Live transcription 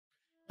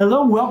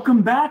Hello,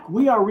 welcome back.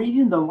 We are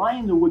reading The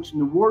Lion, the Witch,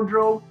 and the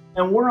Wardrobe,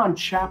 and we're on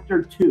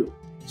chapter 2.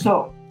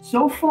 So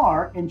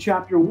far in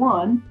chapter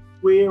 1,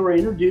 we were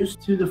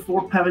introduced to the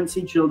 4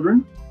 Pevensey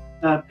children,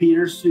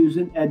 Peter,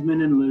 Susan,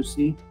 Edmund, and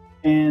Lucy,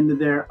 and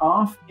they're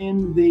off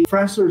in the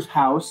professor's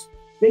house,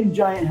 big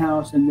giant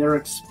house, and they're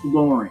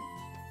exploring.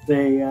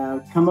 They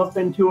come up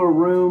into a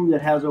room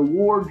that has a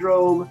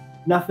wardrobe,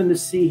 nothing to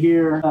see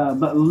here,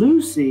 but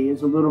Lucy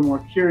is a little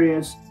more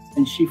curious,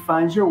 and she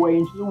finds her way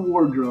into the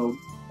wardrobe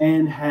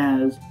and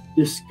has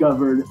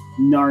discovered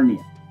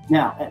Narnia.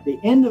 Now, at the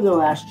end of the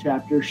last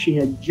chapter, she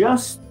had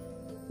just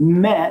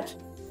met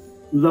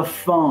the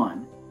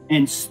fawn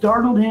and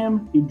startled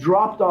him. He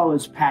dropped all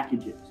his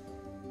packages.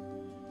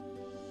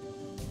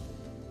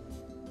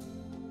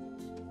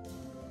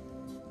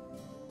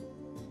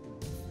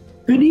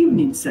 "Good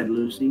evening," said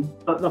Lucy,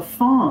 but the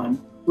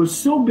fawn was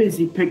so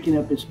busy picking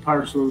up his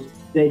parcels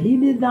that he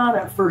did not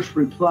at first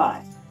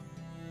reply.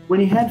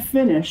 When he had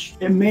finished,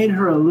 it made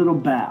her a little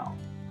bow.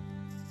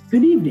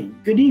 Good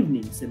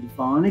evening, said the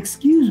fawn.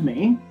 "Excuse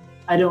me,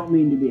 I don't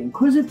mean to be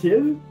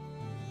inquisitive,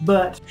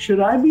 but should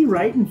I be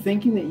right in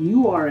thinking that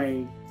you are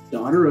a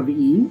daughter of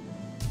Eve?"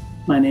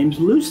 "My name's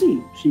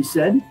Lucy," she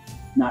said,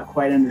 not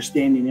quite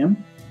understanding him.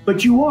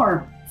 "But you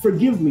are,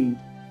 forgive me,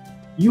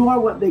 you are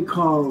what they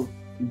call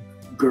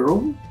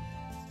girl?"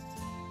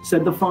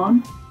 said the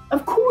fawn.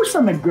 "Of course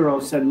I'm a girl,"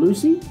 said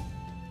Lucy.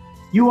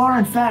 "You are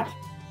in fact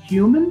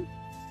human?"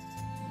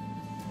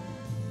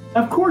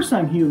 "Of course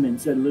I'm human,"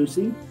 said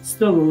Lucy,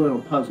 still a little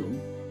puzzled.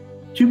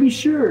 To be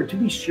sure,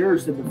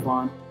 said the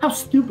fawn. "How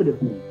stupid of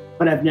me.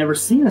 But I've never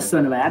seen a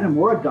son of Adam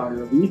or a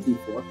daughter of Eve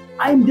before.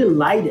 I'm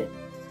delighted.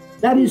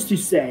 That is to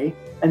say,"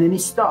 and then he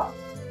stopped,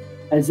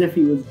 as if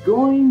he was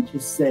going to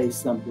say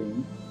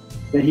something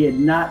that he had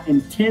not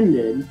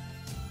intended,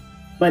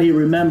 but he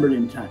remembered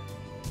in time.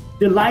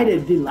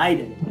 Delighted,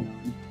 it went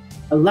on.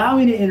 "Allow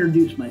me to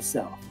introduce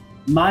myself.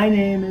 My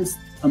name is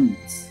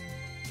Tumnus."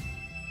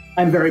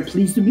 "I'm very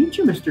pleased to meet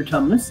you, Mr.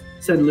 Tumnus,"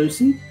 said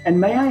Lucy. "And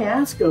may I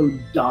ask, O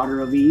daughter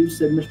of Eve,"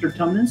 said Mr.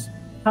 Tumnus,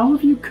 "how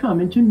have you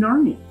come into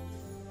Narnia?"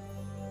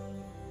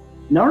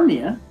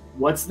 "Narnia?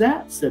 What's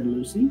that?" said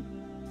Lucy.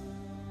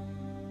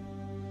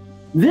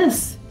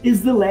 "This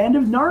is the land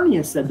of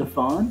Narnia," said the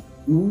fawn,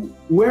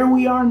 "where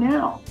we are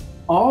now.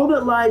 All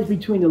that lies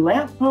between the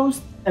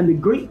lamppost and the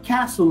great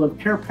castle of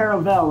Cair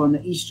Paravel on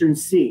the eastern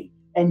sea.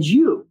 And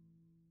you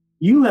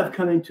have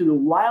come into the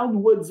wild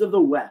woods of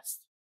the west."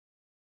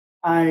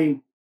 I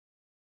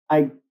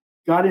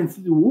got in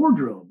through the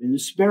wardrobe in the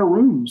spare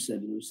room,"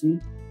 said Lucy.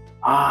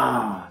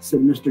 "Ah," said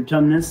Mr.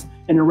 Tumnus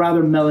in a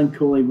rather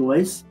melancholy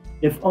voice.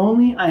 "If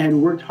only I had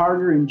worked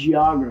harder in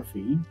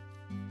geography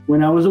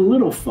when I was a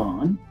little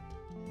fawn,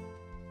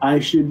 I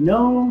should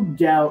no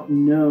doubt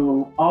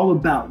know all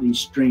about these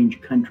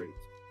strange countries.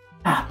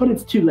 But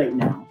it's too late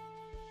now."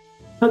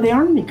 "But they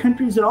aren't any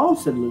countries at all,"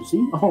 said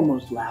Lucy,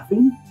 almost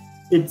laughing.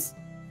 "It's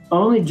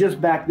only just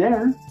back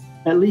there.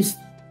 At least,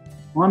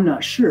 well, I'm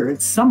not sure.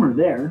 It's summer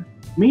there.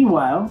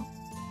 Meanwhile,"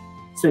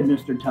 said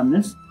Mr.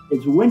 Tumnus,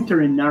 "it's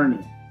winter in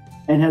Narnia,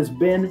 and has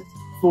been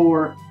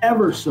for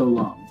ever so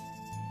long.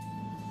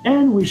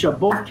 And we shall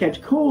both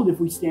catch cold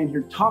if we stand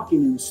here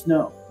talking in the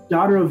snow.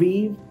 Daughter of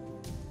Eve,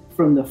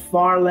 from the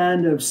far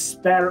land of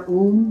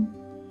Spar-Um,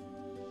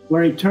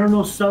 where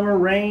eternal summer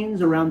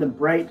reigns around the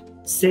bright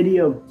city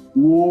of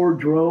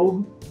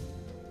Wardrobe,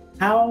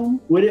 how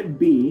would it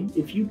be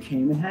if you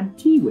came and had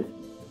tea with me?"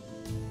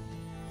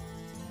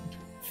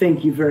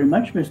 "Thank you very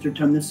much, Mr.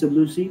 Tumnus," said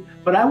Lucy,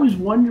 "but I was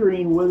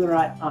wondering whether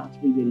I ought to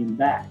be getting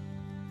back."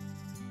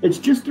 "It's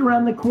just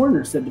around the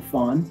corner," said the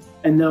fawn,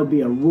 "and there'll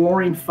be a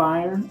roaring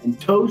fire and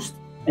toast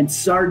and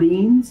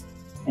sardines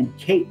and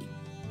cake."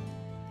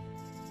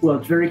 "Well,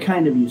 it's very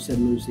kind of you," said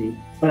Lucy,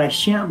 "but I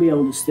shan't be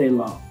able to stay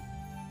long."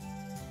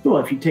 "Well,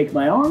 if you take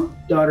my arm,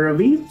 daughter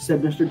of Eve,"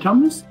 said Mr.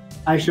 Tumnus,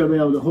 "I shall be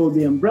able to hold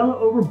the umbrella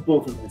over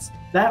both of us.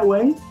 That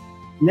way,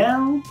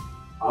 now,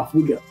 off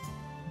we go."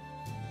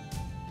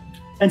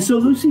 And so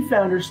Lucy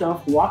found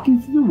herself walking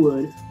through the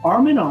wood,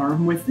 arm in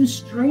arm with this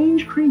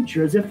strange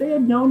creature as if they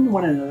had known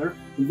one another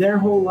their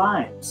whole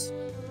lives.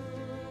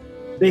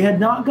 They had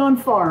not gone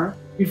far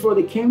before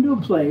they came to a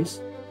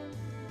place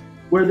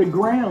where the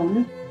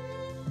ground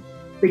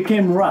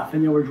became rough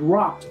and there was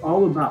rocks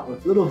all about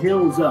with little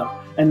hills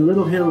up and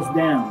little hills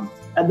down.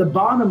 At the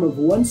bottom of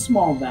one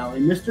small valley,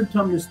 Mr.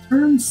 Tumnus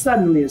turned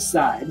suddenly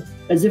aside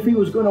as if he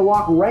was going to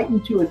walk right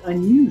into an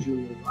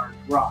unusually large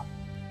rock.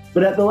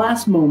 But at the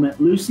last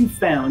moment, Lucy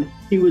found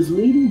he was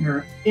leading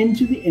her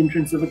into the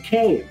entrance of a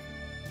cave.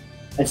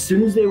 As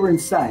soon as they were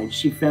inside,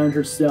 she found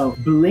herself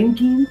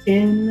blinking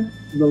in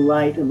the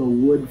light of a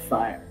wood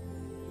fire.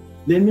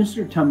 Then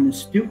Mr. Tumnus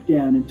stooped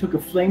down and took a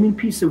flaming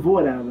piece of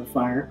wood out of the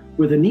fire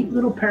with a neat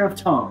little pair of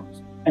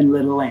tongs and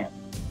lit a lamp.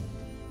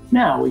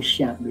 "Now we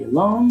shan't be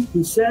long,"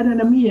 he said,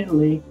 and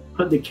immediately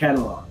put the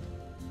kettle on.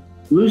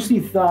 Lucy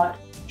thought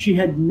she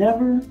had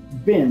never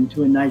been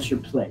to a nicer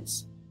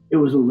place. It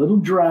was a little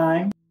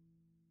dry,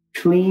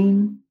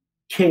 clean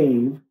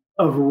cave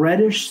of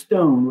reddish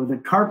stone with a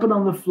carpet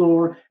on the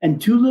floor and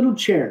 2 little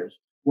chairs,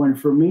 one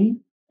for me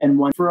and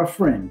one for a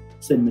friend,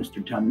 said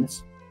Mr.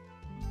 Tumnus.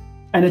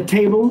 And a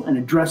table and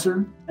a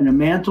dresser and a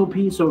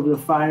mantelpiece over the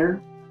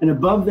fire, and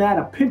above that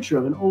a picture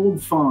of an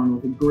old fawn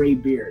with a gray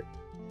beard.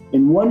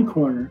 In one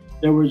corner,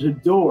 there was a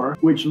door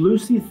which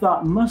Lucy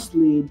thought must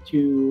lead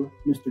to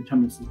Mr.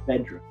 Tumnus's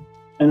bedroom.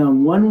 And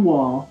on one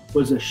wall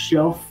was a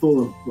shelf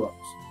full of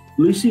books.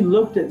 Lucy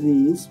looked at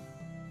these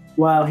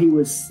while he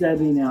was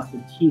setting out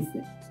the tea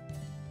things.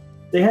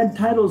 They had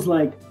titles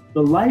like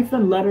The Life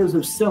and Letters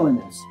of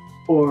Silenus,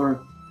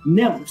 or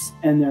Nymphs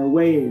and Their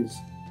Ways,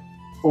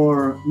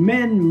 or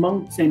Men,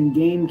 Monks, and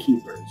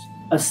Gamekeepers,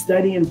 A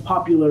Study in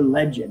Popular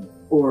Legend,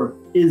 or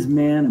Is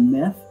Man a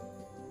Myth?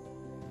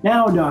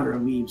 Now, daughter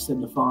of Eve,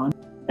 said the fawn.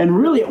 And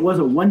really, it was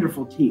a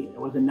wonderful tea. It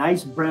was a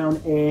nice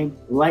brown egg,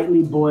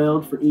 lightly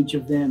boiled for each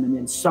of them, and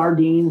then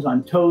sardines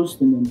on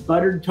toast, and then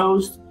buttered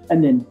toast,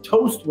 and then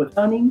toast with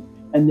honey,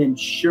 and then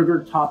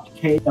sugar-topped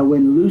cake. And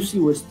when Lucy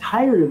was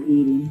tired of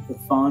eating, the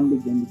fawn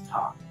began to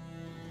talk.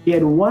 He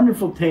had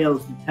wonderful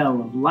tales to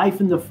tell of life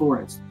in the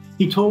forest.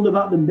 He told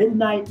about the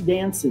midnight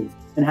dances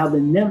and how the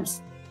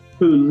nymphs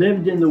who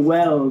lived in the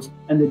wells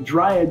and the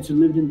dryads who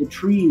lived in the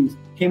trees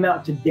came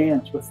out to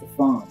dance with the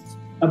fawns.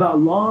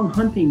 About long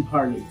hunting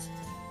parties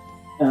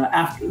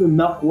after the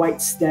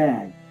milk-white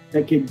stag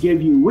that could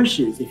give you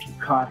wishes if you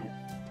caught him.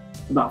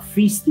 About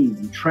feasting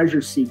and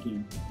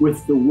treasure-seeking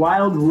with the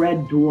wild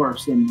red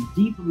dwarfs in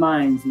deep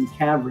mines and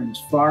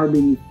caverns far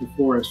beneath the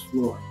forest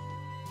floor.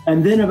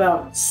 And then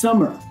about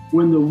summer,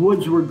 when the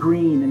woods were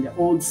green and the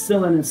old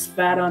Silenus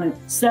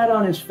sat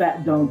on his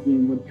fat donkey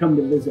and would come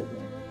to visit him.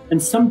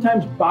 And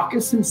sometimes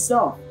Bacchus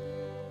himself.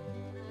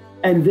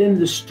 And then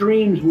the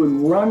streams would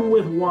run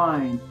with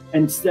wine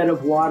instead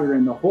of water,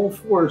 and the whole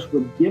forest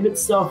would give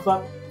itself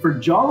up for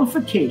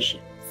jollification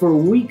for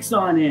weeks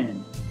on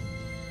end.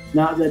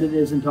 Not that it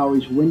isn't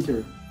always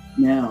winter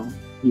now,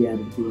 he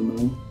added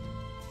gloomily.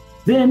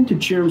 Then, to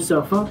cheer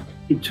himself up,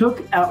 he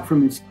took out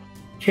from his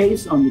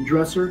case on the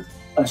dresser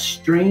a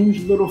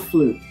strange little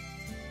flute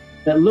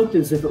that looked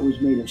as if it was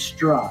made of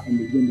straw and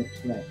began to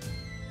play.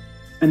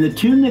 And the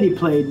tune that he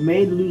played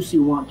made Lucy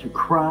want to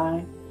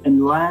cry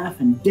and laugh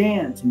and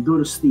dance and go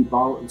to sleep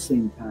all at the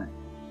same time.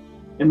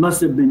 It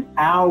must have been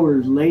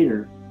hours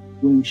later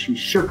when she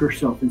shook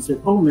herself and said,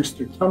 "Oh,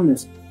 Mr.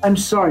 Tumnus, I'm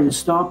sorry to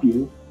stop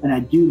you, and I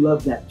do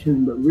love that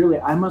tune, but really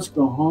I must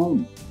go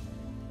home.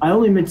 I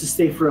only meant to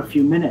stay for a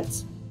few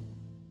minutes."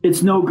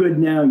 "It's no good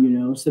now, you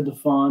know," said the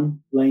fawn,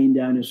 laying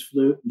down his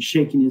flute and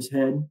shaking his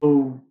head,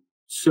 oh,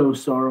 so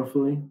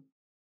sorrowfully.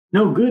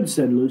 "No good,"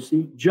 said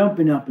Lucy,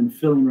 jumping up and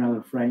feeling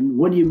rather frightened.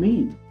 "What do you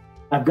mean?"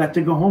 "I've got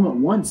to go home at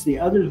once. The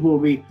others will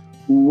be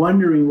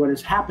wondering what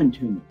has happened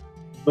to me."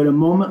 But a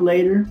moment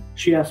later,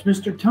 she asked,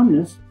 "Mr.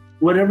 Tumnus,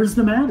 whatever's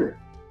the matter?"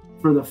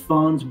 For the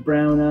fawn's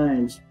brown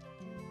eyes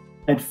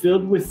had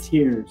filled with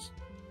tears.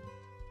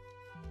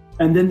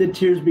 And then the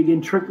tears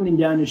began trickling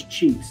down his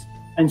cheeks,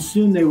 and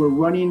soon they were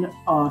running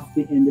off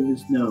the end of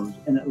his nose,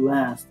 and at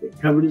last it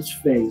covered his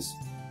face.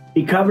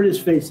 He covered his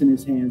face in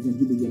his hands, and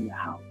he began to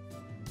howl.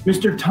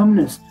 Mr.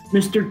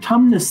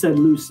 Tumnus, said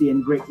Lucy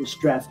in great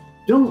distress.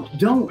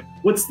 Don't.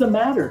 What's the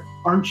matter?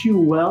 Aren't you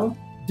well?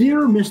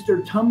 Dear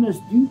Mr. Tumnus,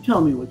 do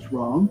tell me what's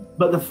wrong."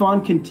 But the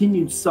fawn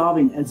continued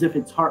sobbing as if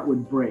its heart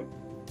would break.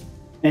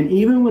 And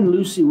even when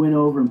Lucy went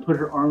over and put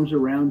her arms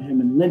around him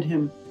and lent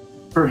him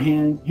her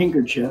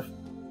handkerchief,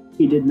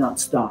 he did not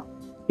stop.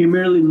 He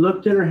merely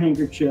looked at her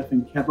handkerchief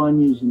and kept on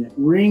using it,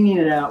 wringing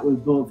it out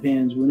with both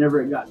hands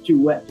whenever it got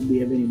too wet to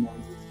be of any more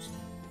use.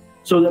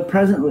 So that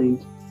presently,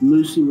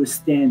 Lucy was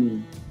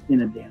standing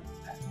in a damp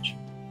patch.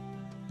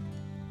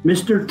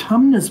 "Mr.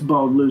 Tumnus,"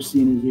 bawled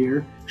Lucy in his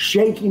ear,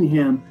 shaking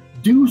him,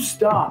 "do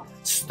stop.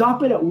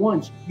 Stop it at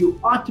once. You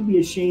ought to be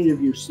ashamed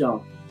of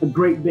yourself, a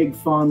great big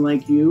fawn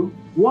like you.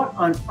 What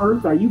on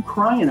earth are you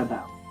crying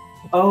about?"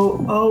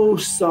 Oh,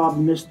 sobbed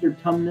Mr.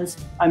 Tumnus.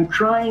 "I'm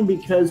crying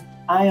because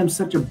I am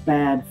such a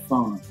bad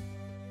fawn."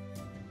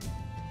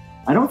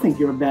 "I don't think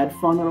you're a bad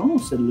fawn at all,"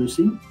 said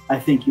Lucy. "I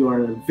think you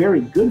are a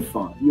very good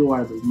fawn. You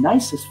are the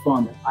nicest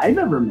fawn that I've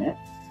ever met."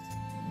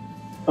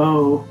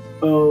 Oh,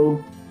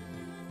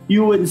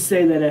 you wouldn't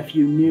say that if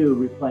you knew,"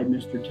 replied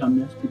Mr.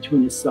 Tumnus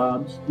between his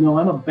sobs. "No,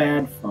 I'm a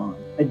bad fawn.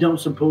 I don't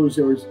suppose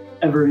there was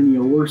ever any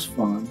a worse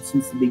fawn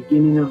since the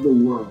beginning of the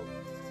world."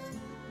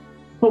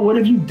 "But what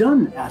have you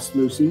done?" asked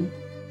Lucy.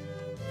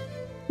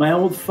 "My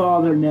old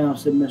father now,"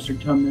 said Mr.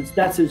 Tumnus.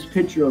 "That's his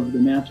picture over the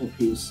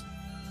mantelpiece.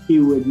 He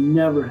would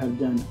never have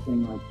done a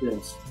thing like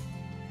this."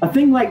 "A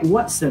thing like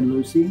what?" said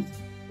Lucy.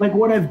 "Like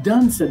what I've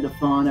done," said the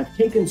fawn. "I've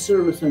taken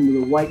service under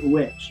the White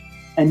Witch,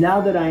 and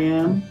now that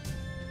I'm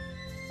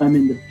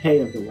in the pay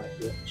of the White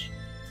Witch."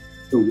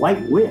 "The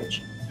White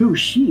Witch? Who's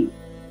she?"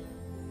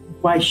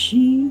 Why,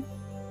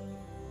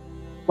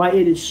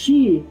 it is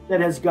she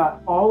that has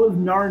got all of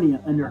Narnia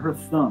under her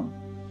thumb.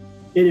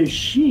 It is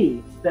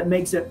she that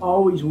makes it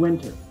always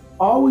winter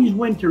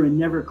and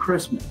never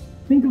Christmas.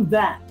 Think of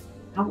that."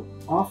 "How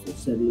awful,"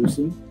 said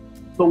Lucy.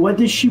 "But what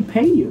does she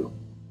pay you?"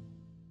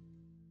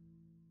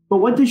 "But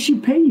what does she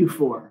pay you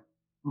for?"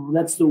 "Oh,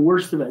 that's the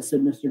worst of it,"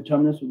 said Mr.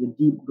 Tumnus with a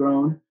deep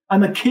groan.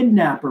 "I'm a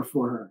kidnapper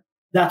for her.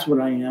 That's what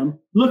I am.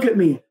 Look at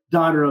me,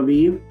 daughter of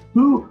Eve.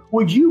 Who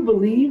would you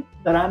believe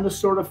that I'm the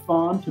sort of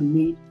fawn to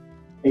meet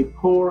a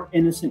poor,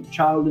 innocent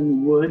child in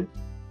the wood,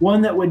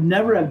 one that would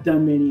never have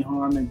done me any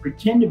harm, and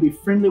pretend to be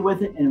friendly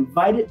with it and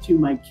invite it to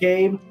my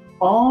cave,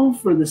 all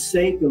for the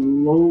sake of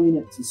lulling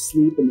it to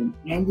sleep and then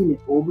handing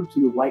it over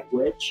to the White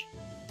Witch?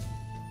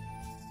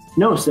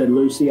 No, said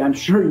Lucy, I'm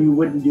sure you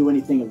wouldn't do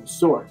anything of the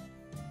sort.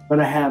 But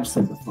I have,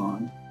 said the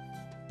fawn.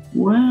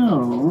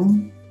 Well,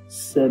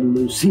 said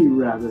Lucy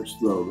rather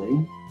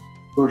slowly,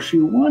 for she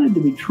wanted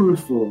to be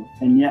truthful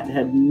and yet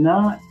had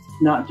not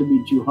to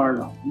be too hard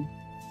on him.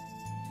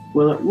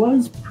 Well, it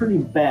was pretty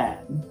bad,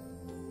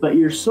 but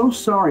you're so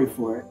sorry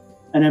for it,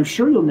 and I'm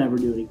sure you'll never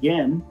do it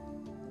again.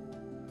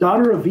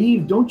 Daughter of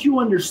Eve, don't you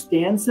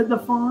understand, said the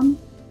fawn?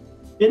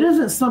 It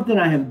isn't something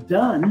I have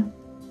done.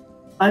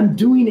 I'm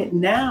doing it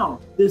now,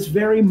 this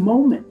very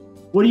moment.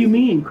 What do you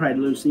mean? Cried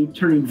Lucy,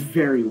 turning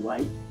very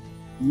white.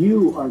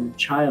 You are the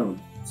child,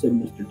 said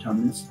Mr.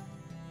 Tumnus.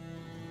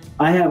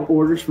 I have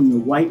orders from the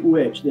White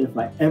Witch that if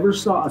I ever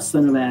saw a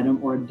son of Adam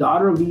or a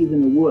daughter of Eve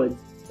in the woods,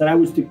 that I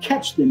was to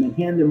catch them and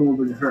hand them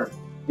over to her.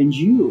 And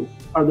you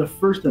are the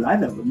first that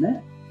I've ever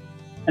met.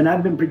 And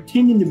I've been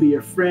pretending to be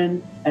your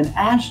friend and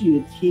asked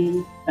you to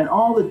tea, and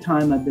all the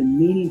time I've been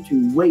meaning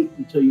to wait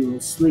until you were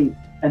asleep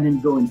and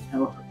then go and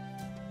tell her.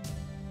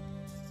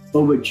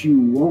 Oh, but you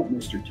won't,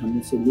 Mr.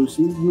 Tumnus, said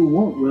Lucy. You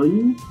won't, will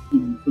you?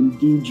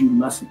 Indeed, you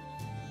mustn't.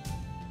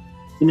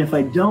 And if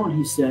I don't,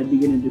 he said,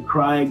 beginning to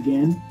cry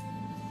again,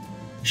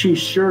 she's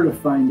sure to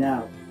find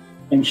out.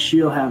 And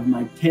she'll have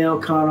my tail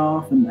cut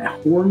off and my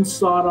horns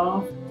sawed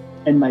off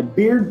and my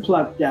beard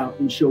plucked out.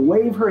 And she'll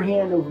wave her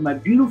hand over my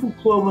beautiful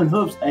cloven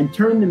hoofs and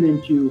turn them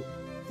into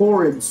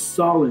horrid,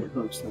 solid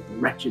hoofs like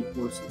wretched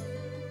horses.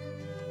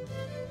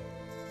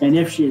 And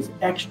if she is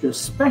extra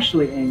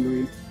specially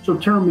angry, she'll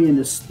turn me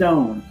into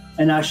stone,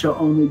 and I shall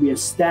only be a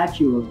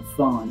statue of a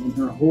fawn in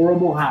her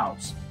horrible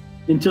house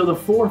until the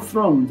 4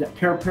 thrones at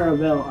Cair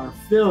Paravel are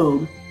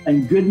filled,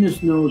 and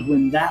goodness knows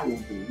when that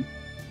will be,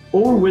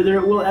 or whether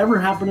it will ever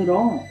happen at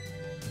all.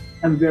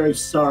 I'm very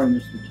sorry,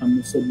 Mr.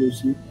 Tumnus, said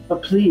Lucy,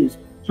 but please,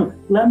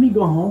 let me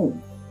go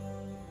home.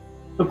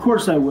 Of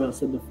course I will,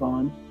 said the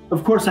fawn.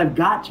 Of course I've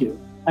got to.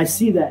 I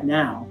see that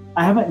now.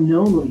 I haven't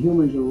known what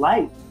humans are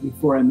like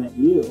before I met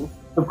you.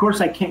 Of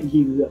course I can't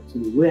give you up to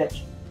the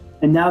witch.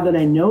 And now that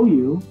I know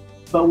you,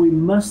 but we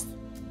must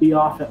be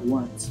off at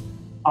once.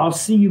 I'll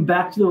see you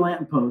back to the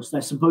lamppost. I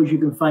suppose you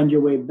can find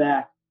your way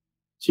back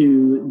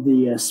to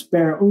the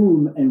spare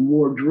room and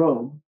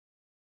wardrobe.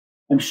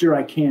 I'm sure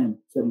I can,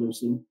 said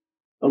Lucy.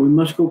 But we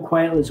must go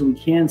quietly as we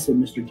can, said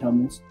Mr.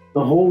 Tumnus.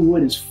 The whole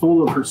wood is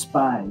full of her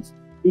spies.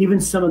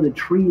 Even some of the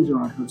trees are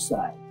on her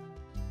side.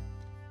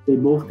 They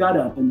both got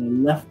up and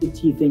they left the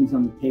tea things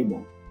on the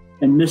table.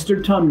 And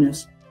Mr.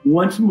 Tumnus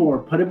once more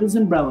put up his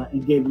umbrella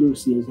and gave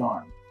Lucy his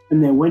arm.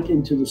 And they went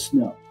into the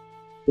snow.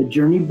 The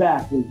journey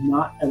back was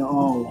not at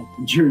all like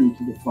the journey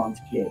to the fawn's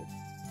cave.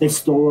 They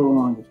stole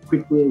along as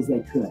quickly as they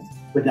could,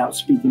 without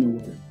speaking a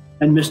word.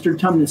 And Mr.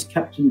 Tumnus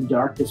kept to the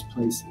darkest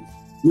places.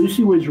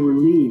 Lucy was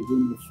relieved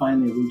when they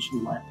finally reached the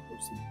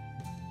lamppost.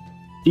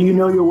 Do you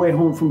know your way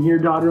home from here,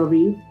 daughter of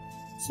Eve?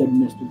 Said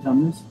Mr.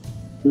 Tumnus.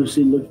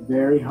 Lucy looked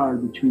very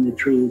hard between the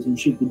trees, and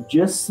she could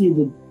just see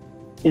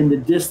in the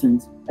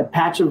distance a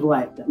patch of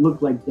light that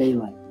looked like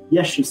daylight.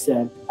 Yes, she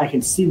said, I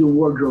can see the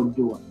wardrobe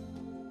door.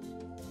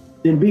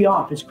 Then be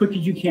off as quick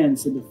as you can,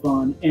 said the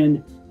fawn,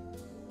 and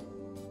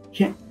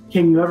can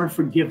you ever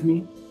forgive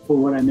me for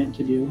what I meant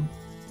to do?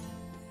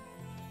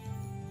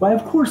 Why,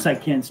 of course I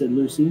can, said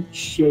Lucy,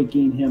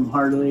 shaking him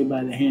heartily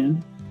by the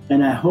hand,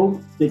 and I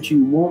hope that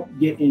you won't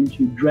get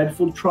into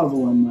dreadful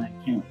trouble on my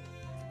account.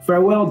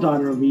 Farewell,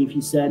 daughter of Eve, he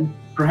said.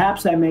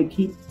 Perhaps I may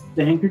keep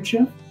the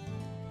handkerchief?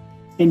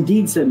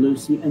 Indeed, said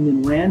Lucy, and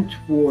then ran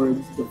towards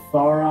the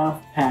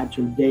far-off patch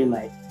of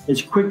daylight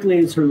as quickly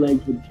as her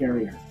legs would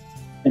carry her.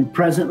 And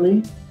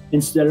presently,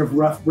 instead of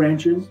rough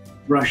branches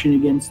brushing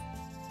against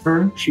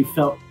her, she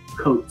felt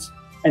coats.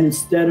 And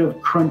instead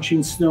of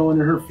crunching snow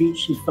under her feet,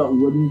 she felt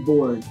wooden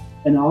boards.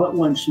 And all at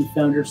once, she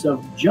found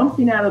herself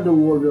jumping out of the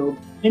wardrobe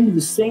into the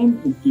same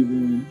empty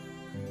room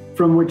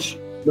from which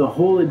the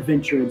whole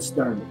adventure had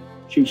started.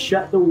 She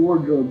shut the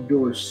wardrobe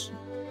doors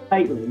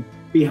tightly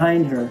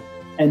behind her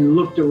and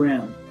looked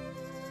around,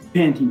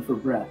 panting for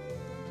breath.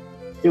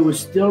 It was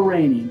still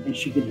raining, and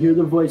she could hear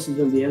the voices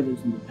of the others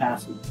in the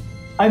passage.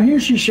 I'm here,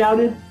 she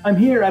shouted. I'm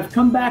here. I've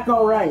come back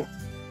all right.